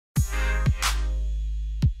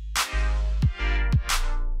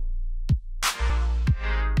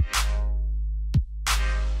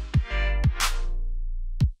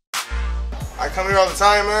come here all the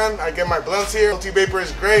time, man. I get my blunts here. OT Vapor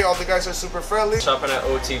is great. All the guys are super friendly. Shopping at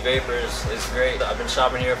OT Vapors is great. I've been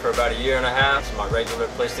shopping here for about a year and a half. It's my regular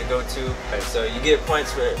place to go to. And so you get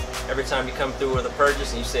points for every time you come through with a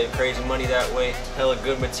purchase, and you save crazy money that way. Hella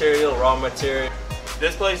good material, raw material.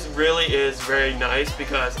 This place really is very nice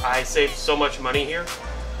because I saved so much money here.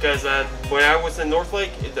 Because when I was in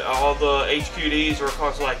Northlake, all the HQDs were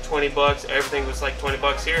costing like 20 bucks. Everything was like 20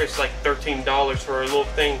 bucks. Here it's like $13 for a little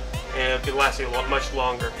thing, and it could last you much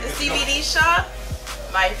longer. The CBD shop,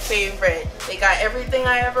 my favorite. They got everything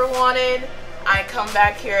I ever wanted. I come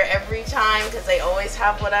back here every time because they always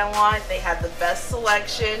have what I want. They have the best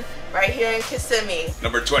selection right here in Kissimmee.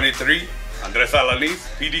 Number 23, Andres Alanis,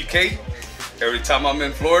 PDK. Every time I'm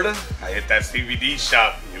in Florida, I hit that CBD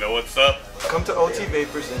shop. You know what's up? Come to OT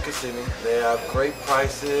Vapors in Kissimmee. They have great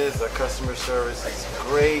prices. Their customer service is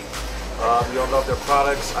great. You'll love their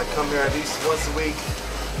products. I come here at least once a week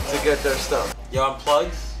to get their stuff. Yo, I'm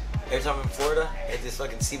Plugs. Every time I'm in Florida, at this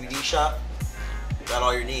fucking CBD shop, got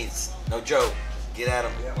all your needs. No joke. Get at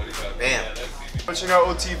them. Bam. Check out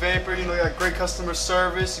OT Vapor. You know, you got great customer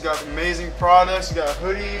service. You got amazing products. You got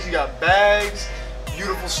hoodies. You got bags.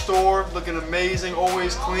 Beautiful store, looking amazing,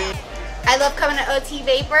 always clean. I love coming to OT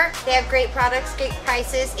Vapor. They have great products, great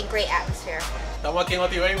prices, and great atmosphere. Estamos aquí en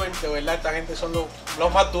OT Vapor, de verdad esta gente son los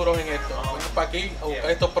más duros en esto. Vengan para aquí a buscar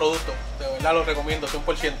estos productos, de verdad los recomiendo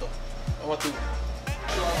 100%. Vamos tú.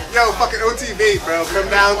 Yo, fucking OT Vape, bro. Come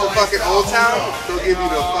down to fucking Old Town, they'll give you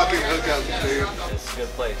the fucking hookup, dude. It's a good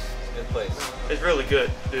place. It's a good place. It's really good,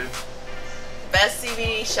 dude. Best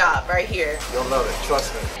CBD shop right here. You'll love it,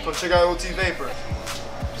 trust me. Come check out OT Vapor.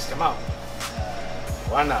 Just come out.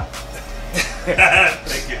 Why not?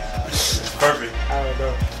 Thank you.